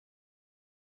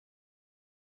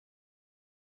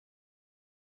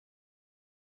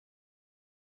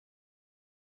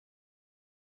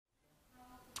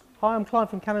Hi, I'm Clive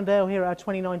from Cannondale here at our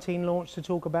 2019 launch to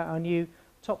talk about our new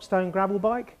Topstone gravel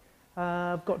bike.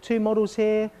 I've got two models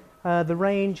here. The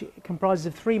range comprises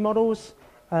of three models.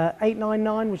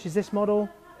 899, which is this model.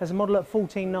 There's a model at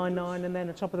 1499 and then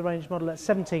a top of the range model at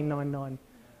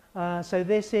 1799. So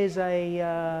this is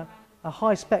a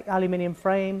high-spec aluminium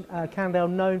frame. Cannondale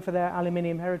known for their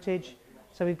aluminium heritage.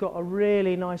 So we've got a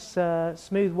really nice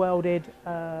smooth welded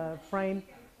frame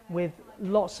with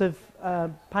lots of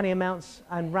pannier mounts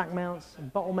and rack mounts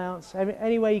and bottle mounts.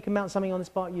 Any way you can mount something on this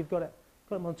bike, you've got it.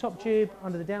 Got them on the top tube,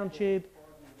 under the down tube,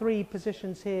 three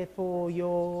positions here for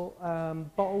your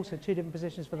bottle, so two different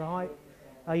positions for the height.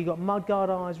 You've got mudguard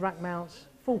eyes, rack mounts,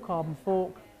 full carbon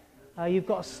fork. You've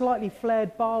got a slightly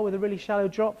flared bar with a really shallow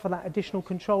drop for that additional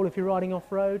control if you're riding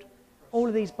off-road. All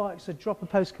of these bikes are dropper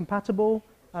post compatible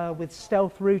with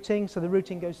stealth routing, so the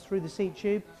routing goes through the seat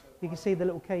tube. You can see the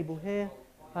little cable here.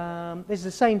 This is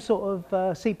the same sort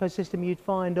of seat post system you'd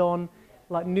find on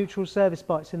like neutral service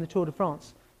bikes in the Tour de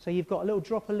France. So you've got a little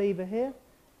dropper lever here,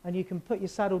 and you can put your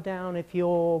saddle down if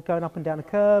you're going up and down a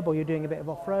curb or you're doing a bit of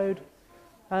off-road.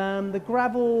 The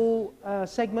gravel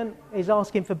segment is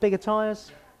asking for bigger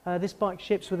tyres. This bike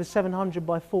ships with a 700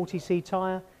 by 40C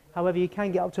tyre. However, you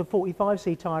can get up to a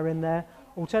 45C tyre in there.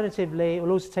 Alternatively, it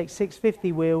will also take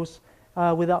 650 wheels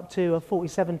with up to a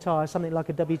 47 tyre, something like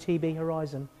a WTB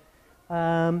Horizon.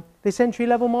 This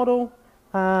entry-level model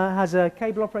has a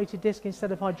cable-operated disc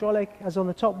instead of hydraulic, as on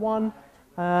the top one.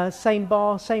 Same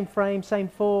bar, same frame, same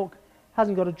fork.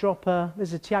 Hasn't got a dropper. This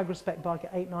is a Tiagra spec bike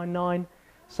at 899.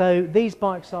 So these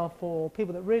bikes are for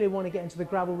people that really want to get into the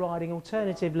gravel riding.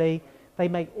 Alternatively, they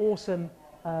make awesome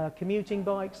commuting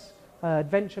bikes,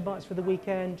 adventure bikes for the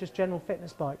weekend, just general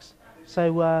fitness bikes.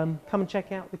 So come and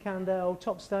check out the Cannondale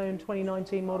Topstone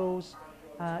 2019 models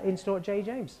in store at J.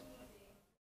 James.